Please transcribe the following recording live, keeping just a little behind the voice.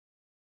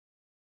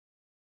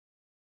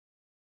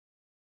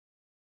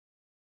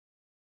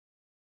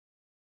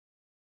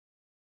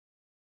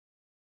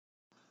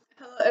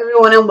Hello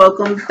everyone and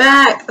welcome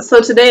back.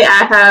 So today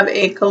I have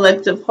a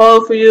collective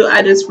haul for you.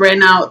 I just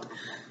ran out.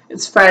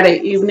 It's Friday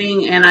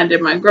evening and I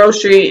did my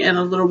grocery and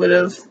a little bit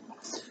of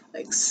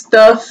like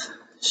stuff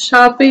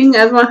shopping,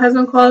 as my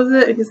husband calls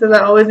it. He says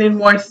I always need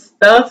more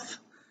stuff.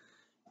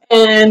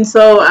 And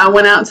so I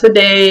went out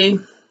today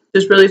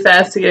just really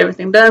fast to get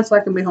everything done so I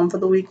can be home for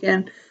the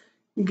weekend.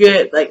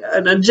 Get like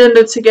an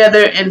agenda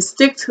together and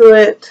stick to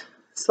it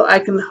so I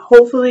can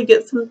hopefully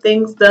get some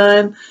things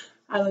done.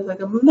 I look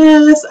like a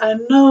mess, I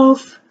know.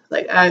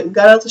 Like, I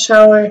got out the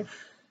shower,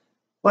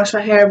 washed my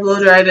hair, blow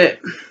dried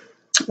it,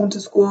 went to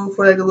school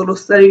for like a little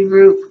study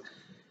group,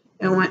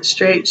 and went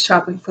straight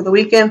shopping for the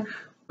weekend.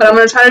 But I'm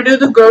going to try to do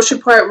the grocery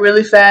part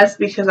really fast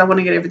because I want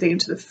to get everything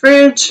into the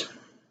fridge,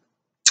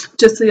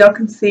 just so y'all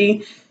can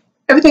see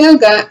everything I've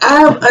got. I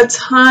have a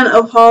ton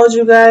of hauls,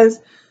 you guys,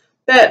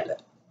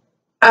 that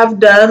I've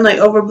done like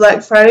over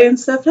Black Friday and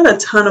stuff. Not a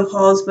ton of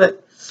hauls,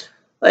 but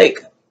like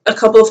a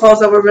couple of hauls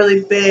that were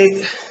really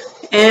big.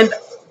 And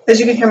as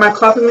you can hear my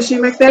coffee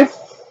machine back there,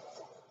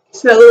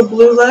 see that little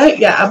blue light?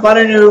 Yeah, I bought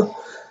a new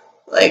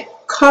like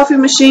coffee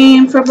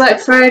machine for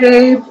Black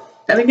Friday.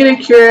 Gotta get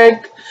it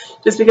Keurig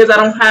just because I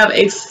don't have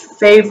a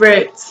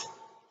favorite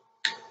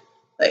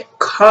like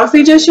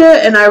coffee just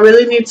yet, and I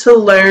really need to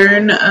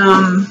learn.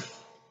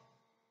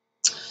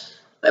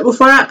 Like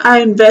before I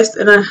invest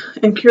in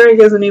and Keurig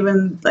isn't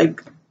even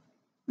like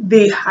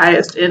the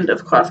highest end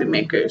of coffee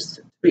makers,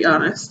 to be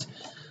honest.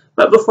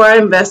 But before I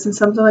invest in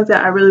something like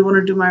that, I really want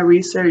to do my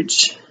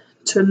research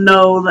to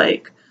know,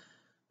 like,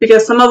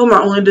 because some of them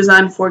are only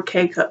designed for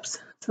K-cups.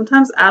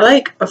 Sometimes I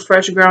like a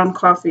fresh ground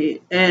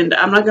coffee, and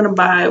I'm not going to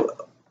buy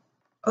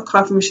a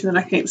coffee machine that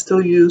I can't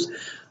still use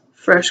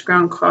fresh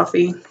ground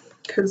coffee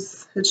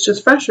because it's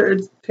just fresher.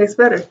 It tastes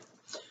better.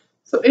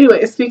 So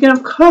anyway, speaking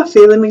of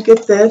coffee, let me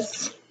get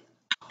this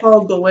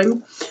haul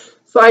going.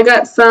 So I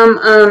got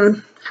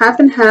some half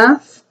and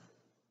half,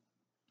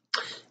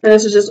 and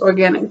this is just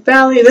Organic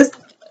Valley.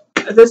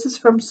 This is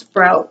from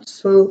Sprouts,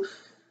 so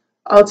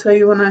I'll tell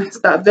you when I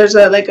stop. There's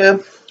a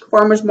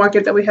farmer's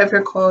market that we have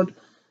here called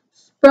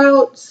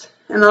Sprouts,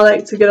 and I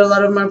like to get a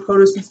lot of my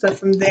produce and stuff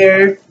from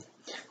there.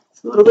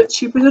 It's a little bit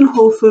cheaper than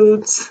Whole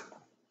Foods,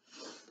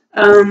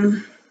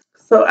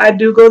 so I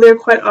do go there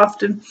quite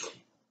often.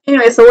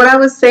 Anyway, so what I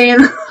was saying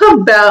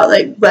about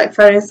like Black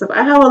Friday and stuff,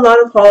 I have a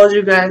lot of hauls,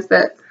 you guys,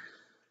 that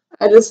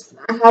I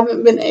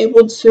haven't been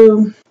able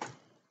to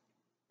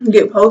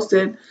get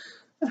posted.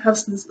 I have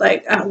some,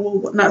 like,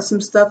 well, not some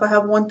stuff. I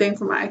have one thing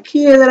from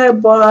IKEA that I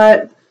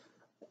bought.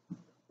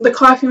 The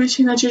coffee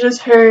machine that you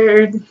just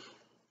heard.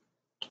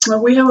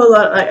 We have a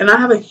lot, and I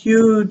have a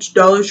huge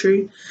Dollar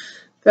Tree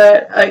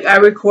that I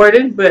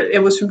recorded, but it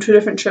was from 2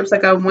 different trips.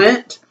 Like, I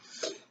went,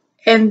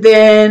 and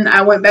then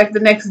I went back the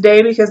next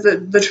day because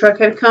the truck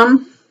had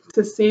come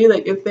to see,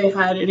 like, if they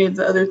had any of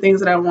the other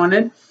things that I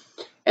wanted.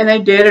 And they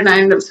did, and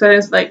I ended up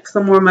spending, like,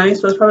 some more money,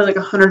 so it's probably, like,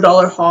 a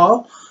 $100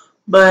 haul.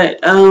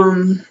 But,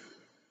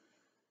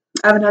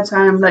 I haven't had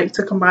time like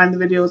to combine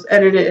the videos,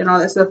 edit it, and all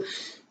that stuff.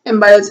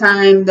 And by the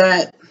time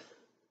that,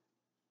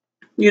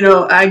 you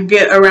know, I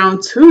get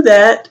around to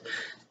that,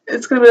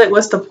 it's gonna be like,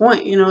 what's the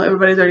point? You know,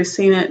 everybody's already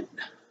seen it.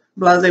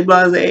 Blase,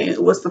 blase.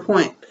 What's the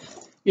point?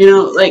 You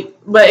know, like.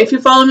 But if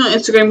you follow me on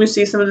Instagram, you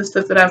see some of the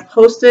stuff that I've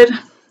posted.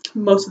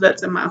 Most of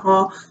that's in my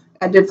haul.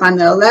 I did find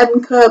the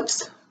Aladdin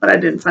cups, but I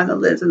didn't find the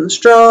lids and the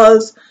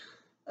straws.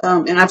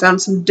 And I found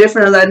some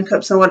different Aladdin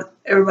cups than what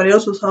everybody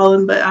else was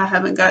hauling, but I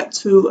haven't got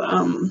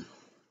to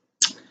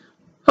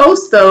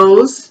post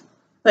those,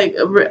 like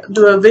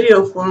do a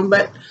video for them.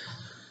 But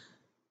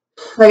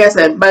like I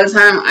said, by the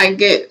time I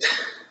get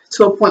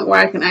to a point where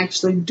I can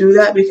actually do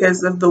that,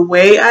 because of the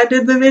way I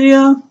did the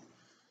video,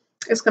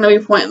 it's gonna be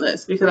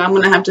pointless because I'm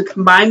gonna have to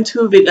combine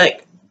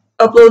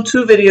upload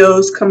 2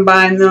 videos,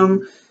 combine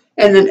them,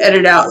 and then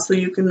edit out so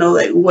you can know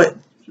like what's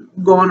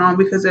going on,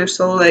 because they're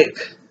so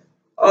like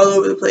all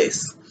over the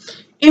place.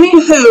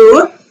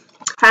 Anywho,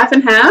 half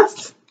and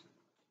half.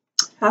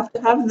 Have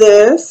to have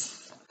this.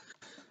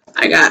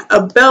 I got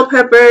a bell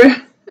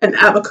pepper, an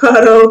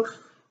avocado,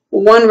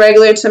 1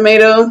 regular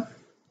tomato,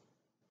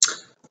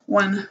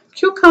 1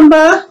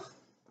 cucumber,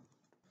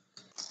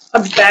 a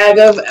bag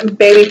of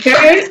baby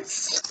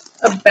carrots,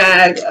 a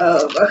bag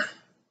of,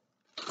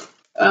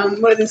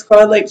 what are these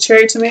called, like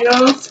cherry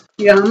tomatoes,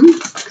 yum.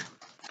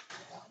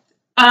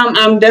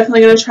 I'm definitely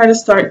going to try to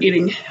start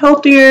eating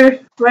healthier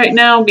right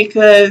now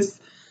because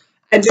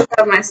I do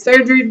have my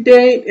surgery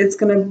date. It's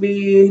going to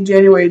be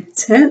January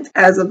 10th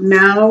as of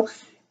now.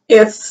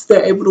 If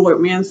they're able to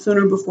work me in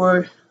sooner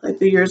before like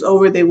the year's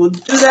over, they will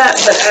do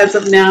that. But as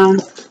of now,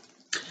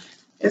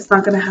 it's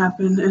not going to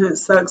happen, and it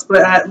sucks.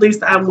 But at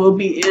least I will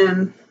be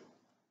in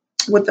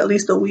with at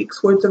least a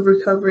week's worth of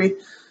recovery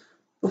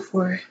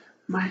before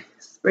my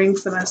spring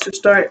semester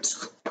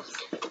starts.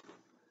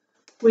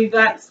 We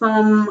got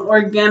some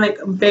organic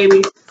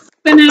baby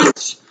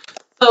spinach.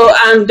 So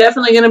I'm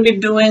definitely going to be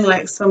doing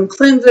like some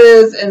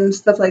cleanses and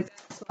stuff like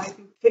that so I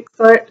can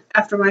kickstart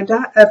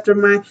after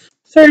my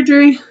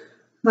surgery.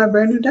 My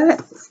brand new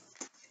diet.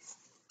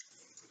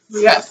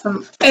 We got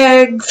some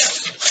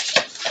eggs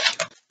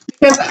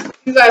Because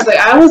you guys, like,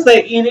 I was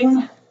like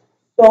eating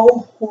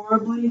so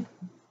horribly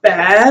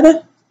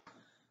bad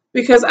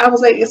because I was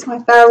like, it's my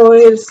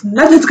thyroid.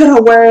 Nothing's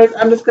gonna work.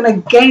 I'm just gonna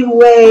gain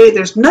weight.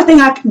 There's nothing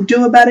I can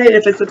do about it.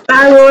 If it's a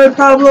thyroid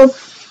problem,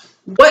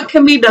 what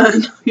can be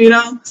done? You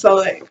know. So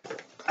like,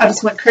 I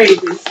just went crazy.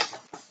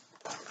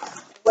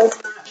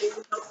 Was not being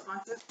health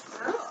conscious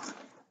at all.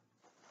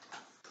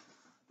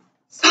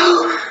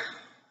 So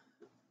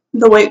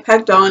the weight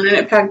packed on and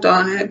it packed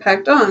on and it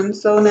packed on.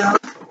 So now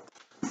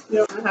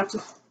you don't have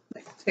to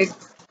like take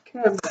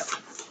care of that.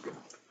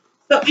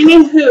 So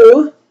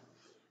anywho,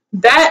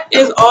 that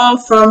is all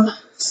from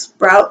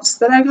Sprouts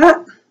that I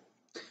got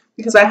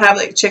because I have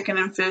like chicken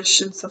and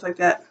fish and stuff like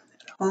that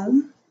at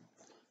home.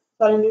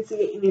 So I didn't need to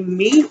get any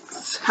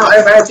meats.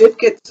 However, I did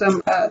get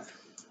some.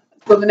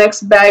 So the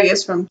next bag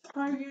is from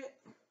Target.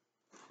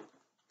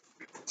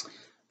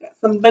 Got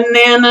some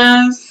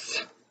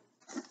bananas.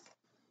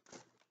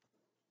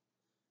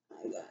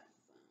 I got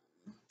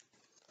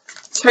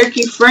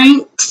turkey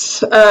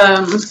franks.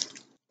 I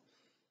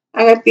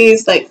got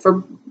these like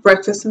for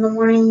breakfast in the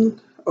morning,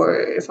 or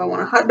if I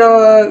want a hot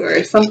dog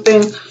or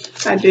something.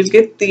 I did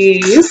get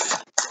these.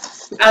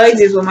 I like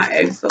these with my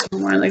eggs. So in the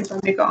morning, like if I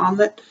make an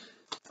omelet,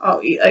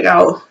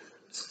 I'll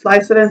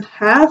slice it in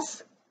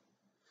half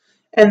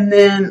and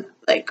then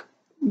like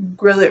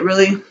grill it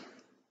really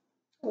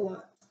a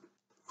lot.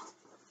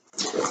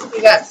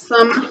 We got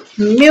some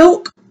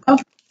milk. Oh,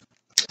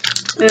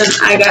 and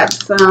I got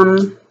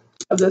some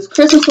of this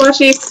Christmas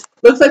washi.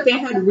 Looks like they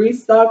had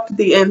restocked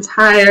the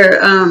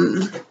entire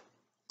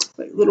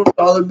like little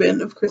dollar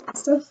bin of Christmas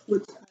stuff,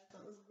 which I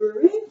thought was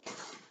great.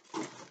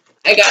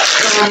 I got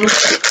some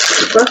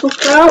Brussels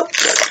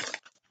sprouts.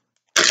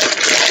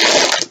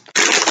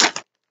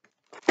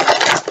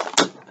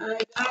 I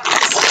got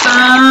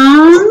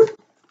some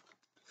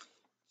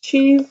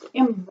cheese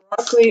and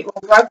broccoli,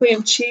 or broccoli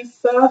and cheese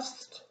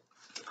sauce.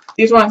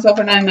 These were on sale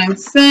for 99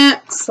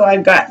 cents, so I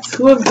got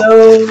 2 of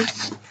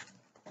those.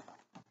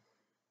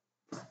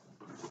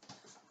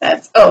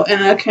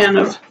 And a can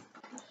of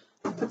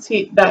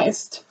petite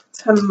diced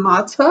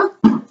tomato.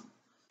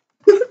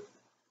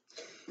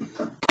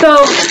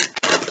 So,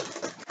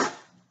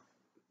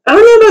 I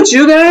don't know about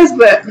you guys,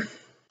 but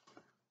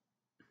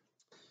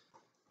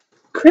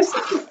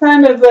Christmas is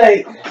kind of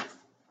like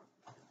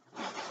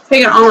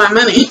taking all my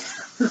money.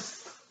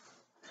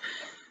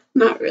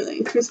 Not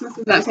really. Christmas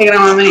is not taking all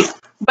my money.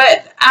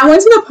 But I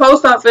went to the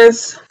post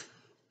office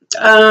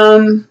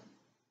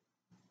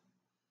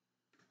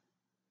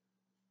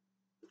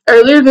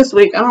earlier this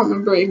week. I don't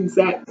remember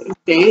exact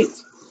date.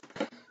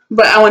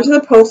 But I went to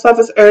the post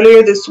office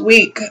earlier this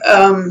week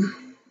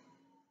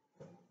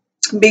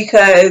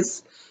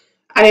because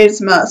I needed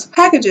to mail out some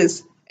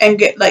packages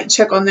and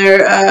check on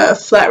their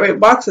flat rate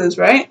boxes,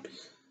 right?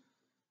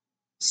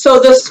 So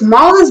the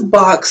smallest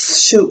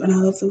box, and I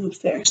left them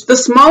upstairs. The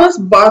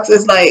smallest box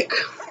is like,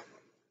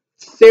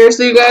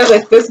 seriously, you guys,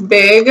 like this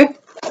big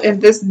and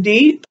this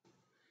deep.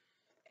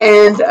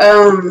 And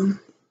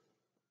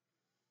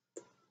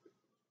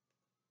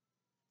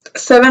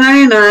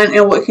 $7.99,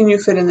 and what can you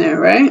fit in there,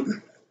 right?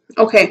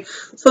 Okay,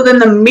 so then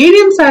the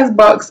medium-sized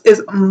box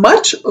is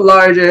much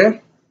larger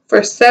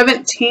for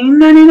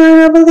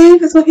 $17.99, I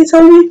believe is what he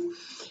told me.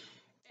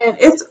 And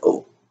it's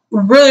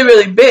really,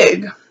 really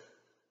big.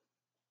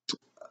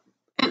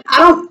 And I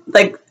don't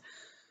know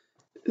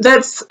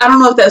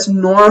if that's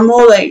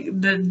normal, like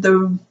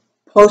the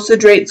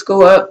postage rates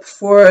go up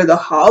for the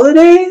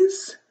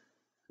holidays.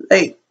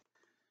 Like,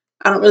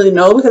 I don't really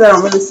know because I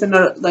don't really send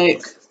out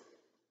like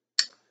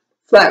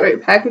flat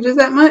rate packages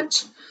that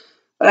much.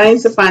 But I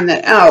need to find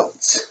that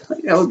out.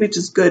 Like, that would be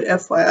just good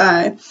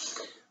FYI.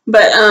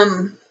 But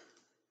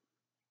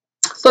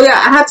so yeah,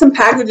 I had some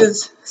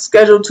packages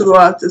scheduled to go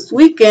out this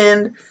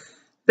weekend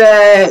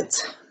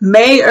that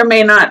may or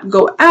may not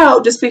go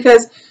out, just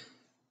because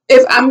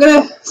if I'm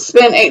gonna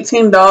spend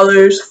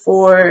 $18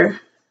 for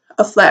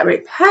a flat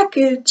rate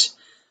package,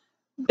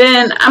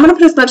 then I'm gonna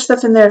put as much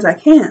stuff in there as I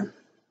can.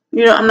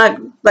 You know, I'm not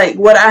like,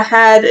 what I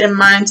had in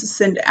mind to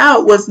send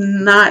out was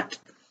not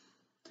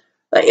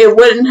like, it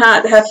wouldn't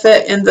have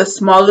fit in the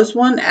smallest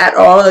one at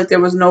all. Like, there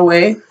was no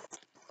way.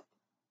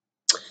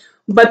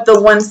 But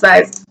the one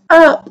size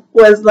up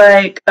was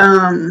like,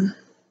 I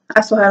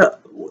still had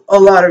a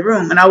lot of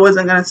room, and I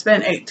wasn't gonna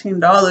spend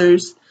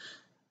 $18.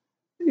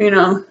 You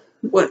know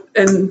what?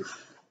 And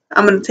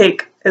I'm gonna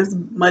take as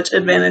much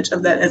advantage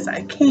of that as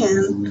I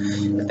can,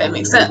 if that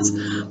makes sense.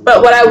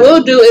 But what I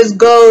will do is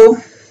go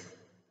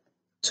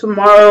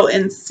tomorrow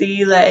and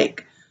see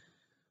like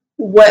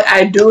what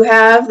I do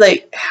have,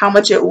 like how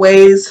much it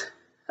weighs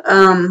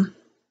by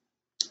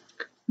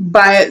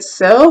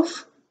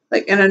itself,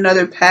 like in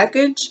another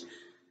package,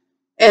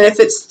 and if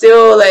it's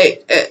still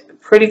like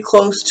pretty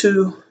close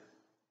to,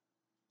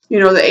 you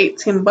know, the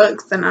 18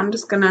 bucks, then I'm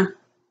just gonna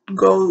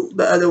go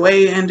the other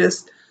way and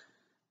just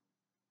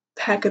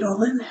pack it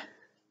all in there.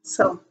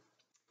 So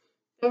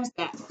there's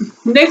that.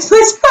 Next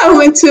place I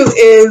went to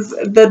is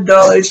the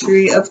Dollar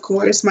Tree. Of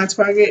course, my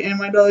Target and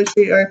my Dollar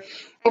Tree are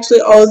actually,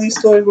 all of these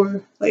stores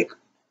were like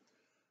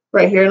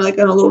right here, like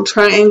in a little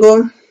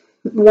triangle.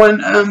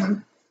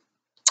 one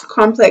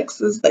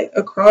complex is like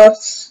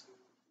across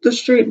the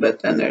street,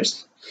 but then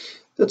there's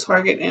the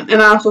Target,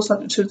 and I also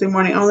stopped at Tuesday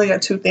Morning. I only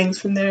got 2 things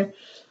from there.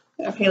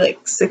 I paid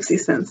like 60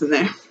 cents in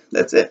there.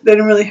 That's it. They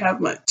didn't really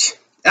have much.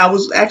 I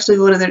was actually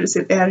going in there to see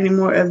if they had any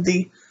more of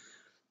the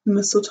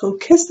mistletoe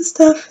kisses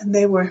stuff, and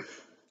they were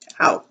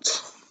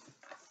out.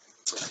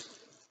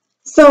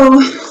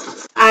 So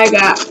I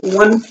got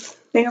 1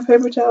 thing of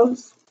paper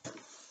towels.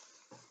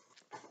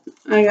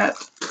 I got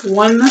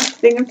 1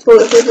 thing of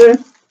toilet paper.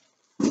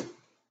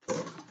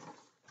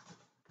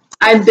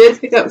 I did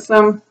pick up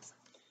some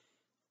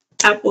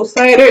apple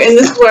cider, and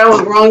this is where I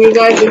went wrong, you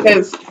guys,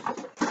 because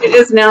it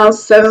is now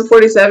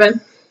 7:47.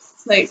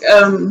 Like,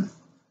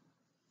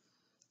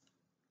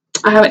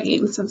 I haven't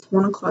eaten since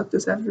 1 o'clock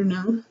this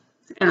afternoon,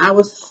 and I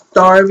was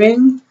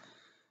starving.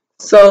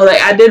 So,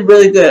 like, I did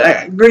really good. I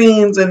got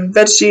greens and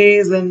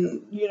veggies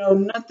and, you know,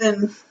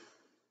 nothing,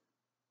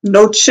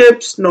 no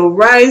chips, no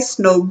rice,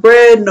 no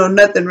bread, no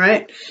nothing,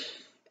 right?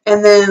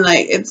 And then,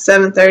 like, it's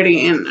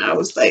 7:30, and I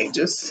was, like,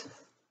 just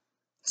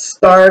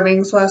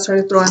starving. So I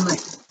started throwing,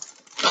 like,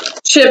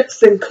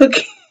 chips and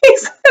cookies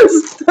and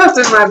stuff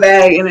in my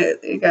bag, and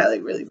it got,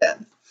 like, really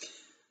bad.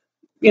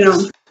 You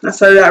know, I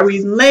started out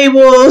reading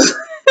labels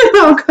and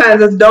all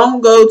kinds of,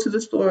 don't go to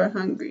the store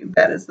hungry.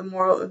 That is the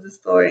moral of the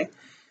story.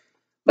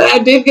 But I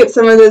did get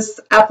some of this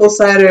apple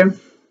cider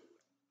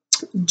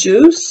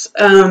juice.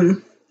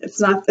 It's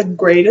not the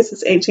greatest.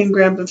 It's 18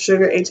 grams of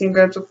sugar, 18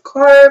 grams of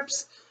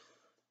carbs,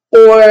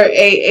 or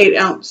a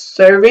 8-ounce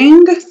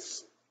serving.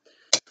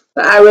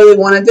 But I really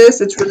wanted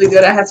this. It's really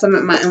good. I had some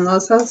at my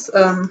in-laws' house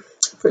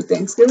for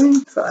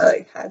Thanksgiving, so I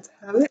like had to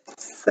have it.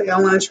 So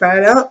y'all want to try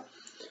it out?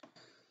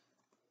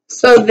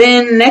 So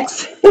then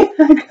next thing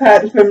I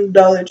got from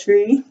Dollar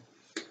Tree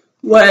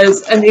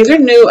was, and these are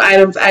new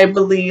items, I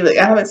believe. Like,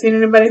 I haven't seen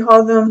anybody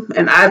haul them,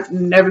 and I've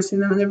never seen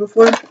them in there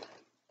before.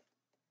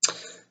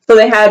 So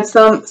they had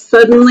some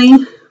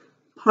Suddenly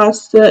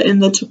pasta in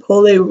the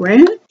Chipotle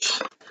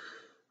Ranch,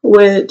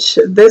 which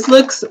this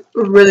looks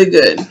really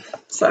good.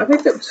 So I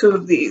picked up 2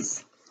 of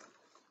these,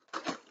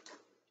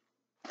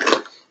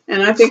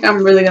 and I think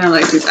I'm really gonna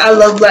like these. I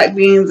love black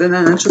beans, and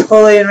then the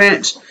Chipotle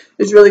Ranch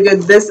is really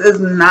good. This is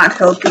not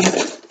healthy.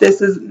 This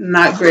is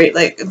not great.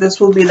 Like, this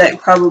will be like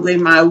probably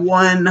my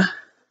 1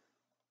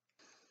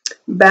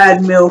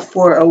 bad meal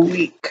for a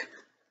week.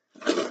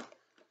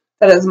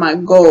 That is my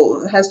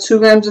goal. It has 2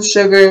 grams of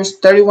sugars,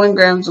 31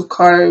 grams of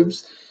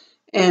carbs,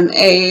 and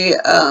a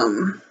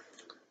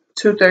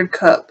 2/3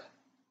 cup.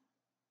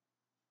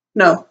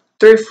 No,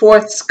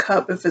 3/4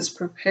 cup if it's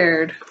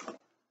prepared.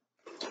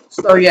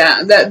 So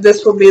yeah,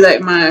 this will be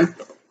like my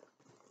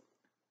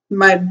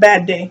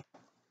bad day.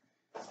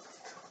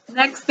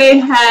 Next, they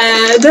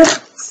had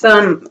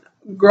some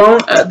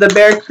the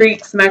Bear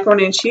Creek's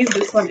macaroni and cheese.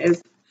 This one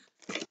is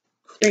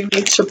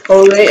creamy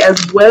chipotle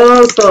as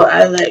well, so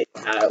I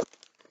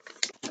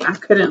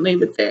couldn't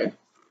leave it there.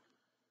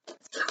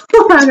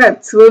 I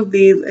got 2 of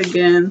these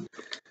again.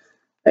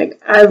 Like,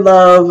 I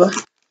love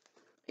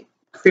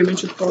creamy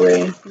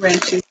chipotle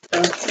ranchy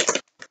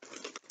stuff.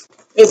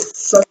 It's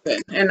so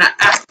good, and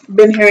I've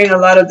been hearing a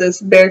lot of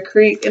this Bear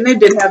Creek, and they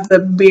did have the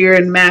beer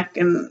and mac,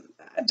 and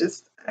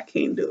I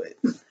can't do it.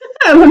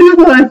 I don't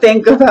even want to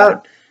think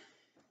about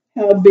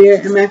how beer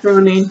and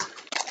macaroni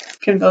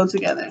can go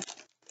together.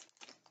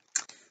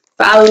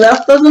 But I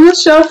left those on the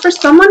shelf for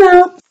someone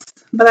else,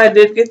 but I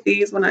did get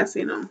these when I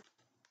seen them.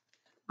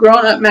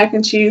 Grown up mac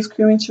and cheese,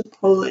 creamy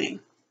chipotle.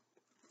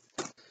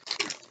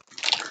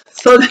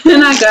 So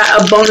then I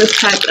got a bonus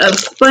pack of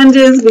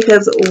sponges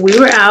because we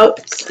were out,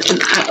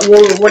 and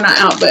we're not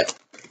out, but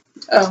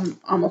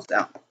almost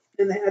out,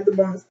 and they had the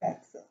bonus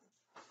pack. So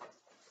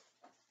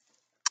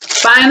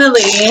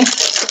finally,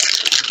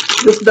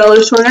 this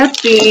Dollar Store had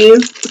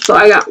these, so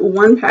I got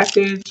 1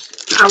 package.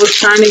 I was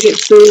trying to get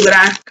 2, but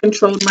I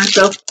controlled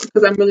myself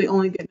because I'm really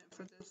only getting it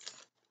for this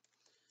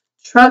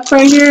truck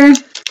right here.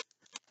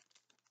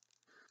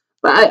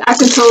 But I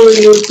can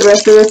totally use the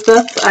rest of this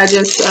stuff. I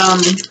just,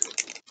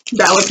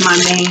 that was my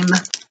main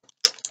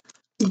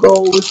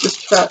goal, was this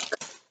truck.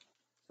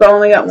 So I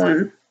only got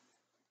 1.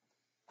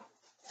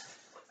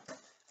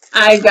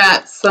 I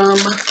got some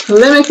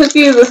lemon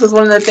cookies. This is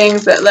one of the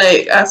things that,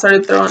 like, I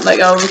started throwing, like,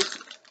 I was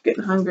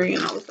getting hungry,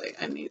 and I was like,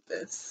 I need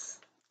this.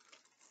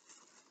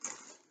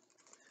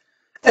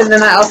 And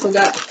then I also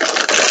got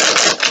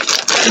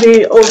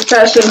the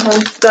old-fashioned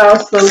home-style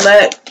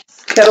select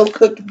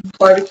kettle-cooked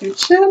barbecue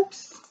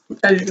chips,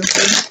 as you can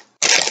see.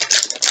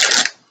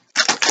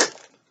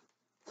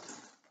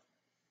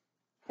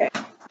 Okay.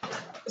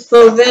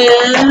 So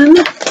then,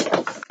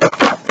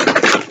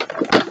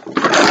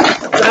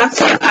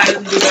 last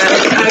item, you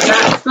guys, I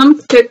got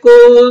some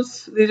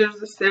pickles. These are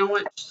the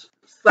sandwich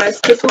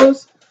sliced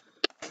pickles.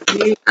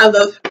 I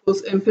love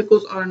pickles, and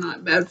pickles are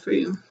not bad for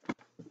you.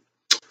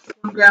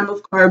 1 gram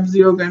of carbs,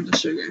 0 grams of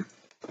sugar.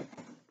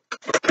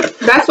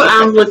 That's what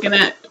I'm looking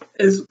at,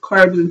 is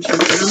carbs and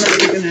sugar. I'm not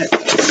looking at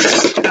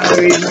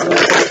calories and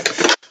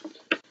stuff.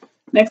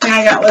 Next thing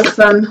I got was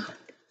some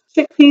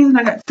chickpeas, and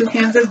I got 2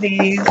 cans of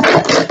these.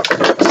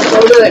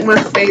 Those are like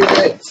my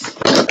favorites.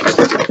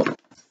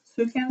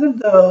 2 cans of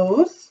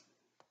those.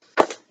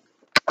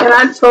 And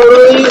I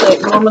totally,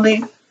 like,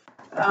 normally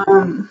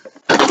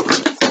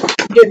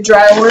get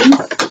dry ones.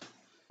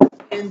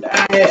 And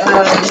I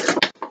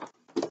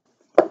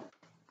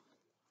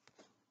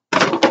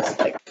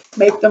like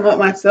make them up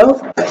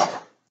myself.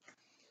 But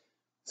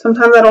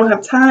sometimes I don't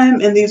have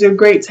time, and these are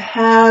great to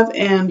have.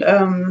 And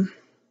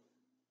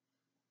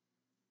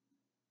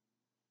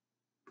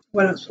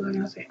what else was I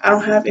gonna say? I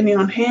don't have any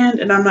on hand,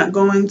 and I'm not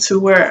going to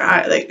where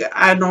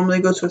I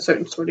normally go to a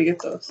certain store to get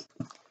those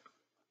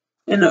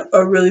in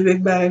a really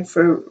big bag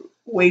for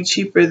way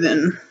cheaper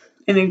than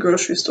any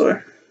grocery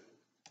store.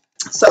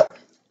 So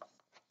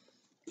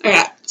I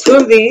got 2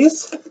 of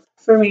these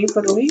for me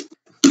for the week.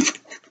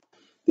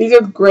 These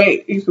are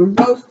great. You can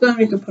roast them.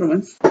 You can put them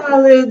in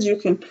salads.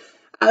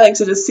 I like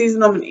to just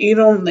season them and eat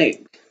them.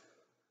 Like,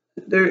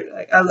 they're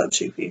like, I love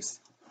chickpeas.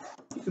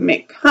 You can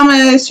make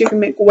hummus. You can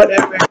make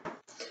whatever.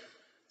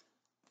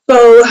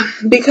 So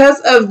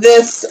because of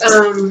this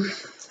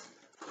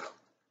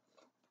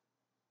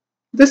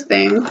this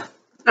thing,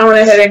 I went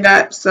ahead and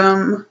got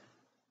some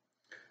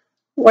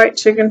white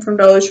chicken from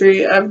Dollar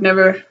Tree. I've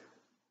never,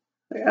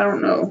 like, I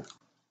don't know.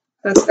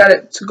 I just got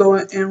it to go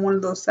in one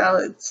of those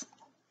salads.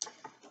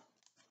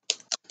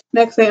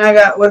 Next thing I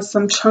got was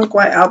some chunk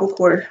white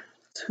albacore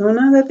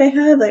tuna that they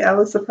had. Like, I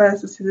was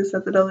surprised to see this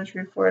at the Dollar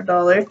Tree for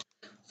 $1.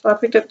 So I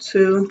picked up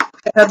 2.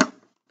 I had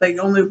like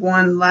only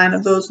 1 line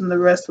of those, and the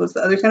rest was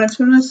the other kind of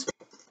tunas.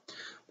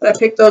 But I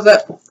picked those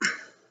up.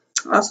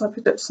 Also, I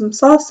picked up some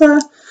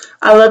salsa.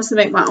 I love to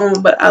make my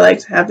own, but I like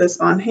to have this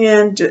on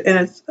hand, and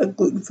it's a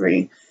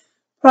gluten-free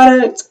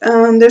product.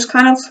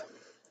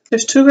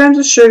 There's 2 grams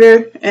of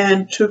sugar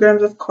and 2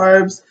 grams of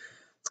carbs.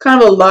 It's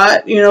kind of a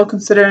lot, you know,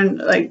 considering,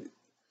 like,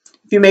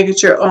 if you make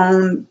it your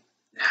own,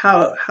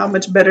 how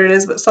much better it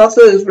is. But salsa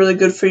is really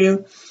good for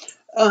you.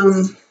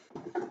 And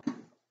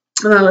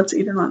I love to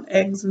eat it on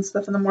eggs and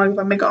stuff in the morning. If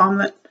I make an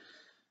omelet,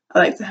 I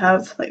like to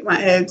have, like,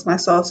 my eggs, my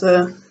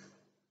salsa,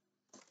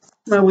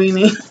 my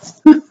weenie.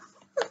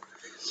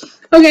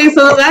 Okay,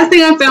 so the last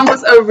thing I found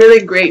was a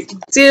really great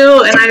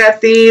deal, and I got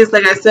these,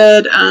 like I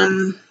said,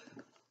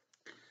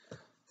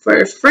 for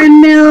a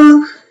friend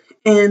meal,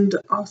 and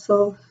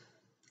also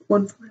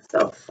one for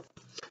myself.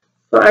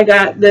 So I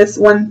got this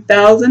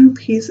 1,000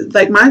 pieces.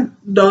 Like, my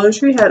Dollar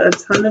Tree had a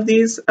ton of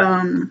these,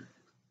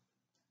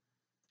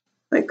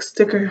 like,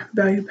 sticker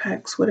value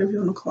packs, whatever you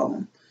want to call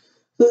them.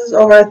 This is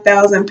over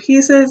 1,000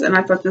 pieces, and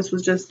I thought this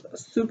was just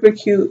super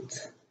cute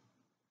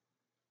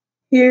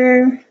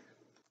here.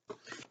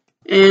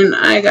 And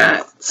I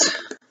got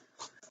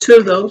 2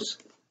 of those.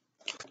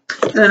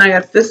 And then I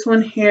got this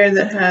one here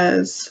that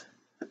has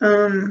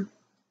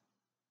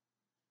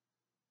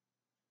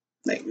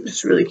like,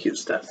 just really cute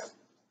stuff.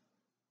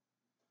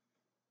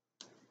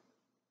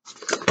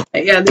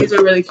 Yeah, these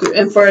are really cute.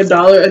 And for $1,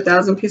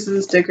 1,000 pieces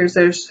of stickers.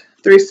 There's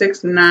 3,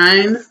 6,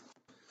 9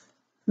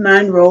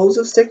 rolls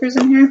of stickers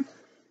in here.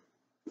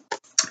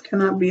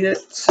 Cannot beat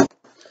it.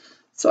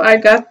 So I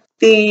got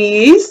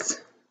these.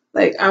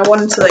 Like, I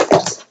wanted to, like,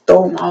 just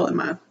throw them all in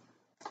my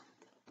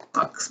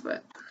box,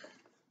 but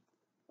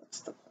that's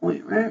the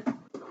point, right?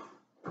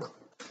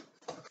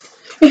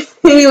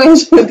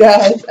 Anyways, you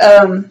guys,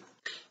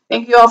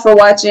 thank you all for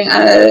watching.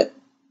 I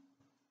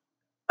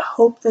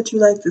hope that you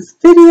like this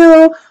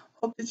video.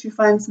 Hope that you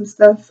find some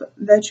stuff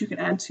that you can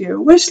add to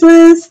your wish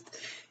list.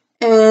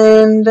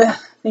 And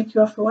thank you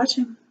all for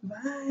watching.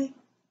 Bye.